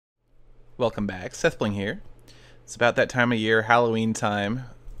Welcome back, Sethbling here. It's about that time of year, Halloween time.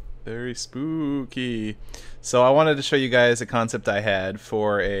 Very spooky. So I wanted to show you guys a concept I had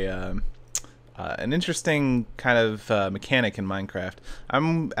for an interesting kind of mechanic in Minecraft.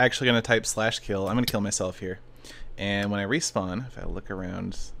 I'm actually going to type /kill. I'm going to kill myself here. And when I respawn, if I look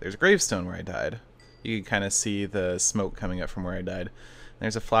around, there's a gravestone where I died. You can kind of see the smoke coming up from where I died.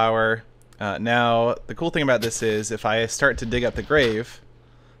 There's a flower. Now, the cool thing about this is if I start to dig up the grave,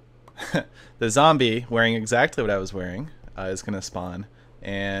 the zombie wearing exactly what I was wearing is going to spawn,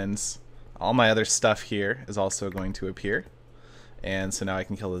 and all my other stuff here is also going to appear. And so now I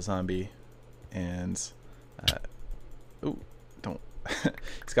can kill the zombie, and ooh, don't.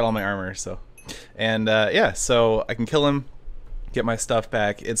 He's got all my armor, so. And yeah, so I can kill him, get my stuff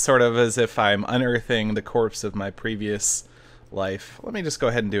back. It's sort of as if I'm unearthing the corpse of my previous life. Let me just go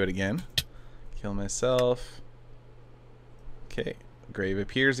ahead and do it again. Kill myself. Okay. Grave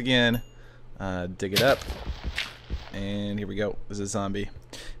appears again. Dig it up, and here we go. This is a zombie.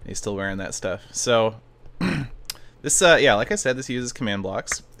 And he's still wearing that stuff. So this, yeah, like I said, this uses command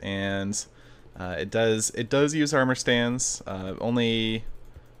blocks, and it does use armor stands. It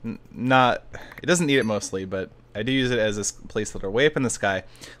doesn't need it mostly, but I do use it as a placeholder way up in the sky.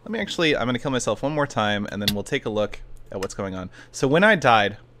 I'm going to kill myself one more time, and then we'll take a look at what's going on. So when I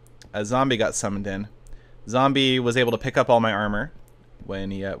died, a zombie got summoned in. Zombie was able to pick up all my armor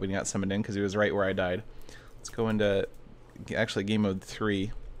when he got summoned in, because he was right where I died. Let's go into actually game mode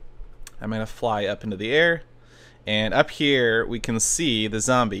 3. I'm gonna fly up into the air, and up here we can see the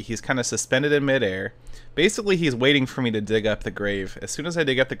zombie. He's kind of suspended in midair. Basically, he's waiting for me to dig up the grave. As soon as I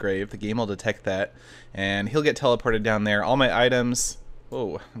dig up the grave, the game will detect that, and he'll get teleported down there. All my items.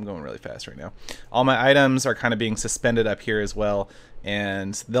 Whoa, I'm going really fast right now. All my items are kind of being suspended up here as well,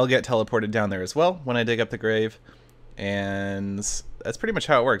 and they'll get teleported down there as well when I dig up the grave. And that's pretty much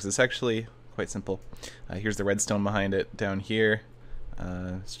how it works. It's actually quite simple. Here's the redstone behind it down here.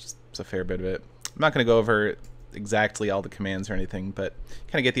 It's a fair bit of it. I'm not going to go over exactly all the commands or anything, but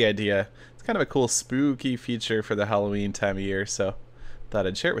kind of get the idea. It's kind of a cool spooky feature for the Halloween time of year, so thought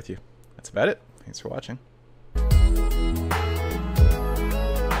I'd share it with you. That's about it. Thanks for watching.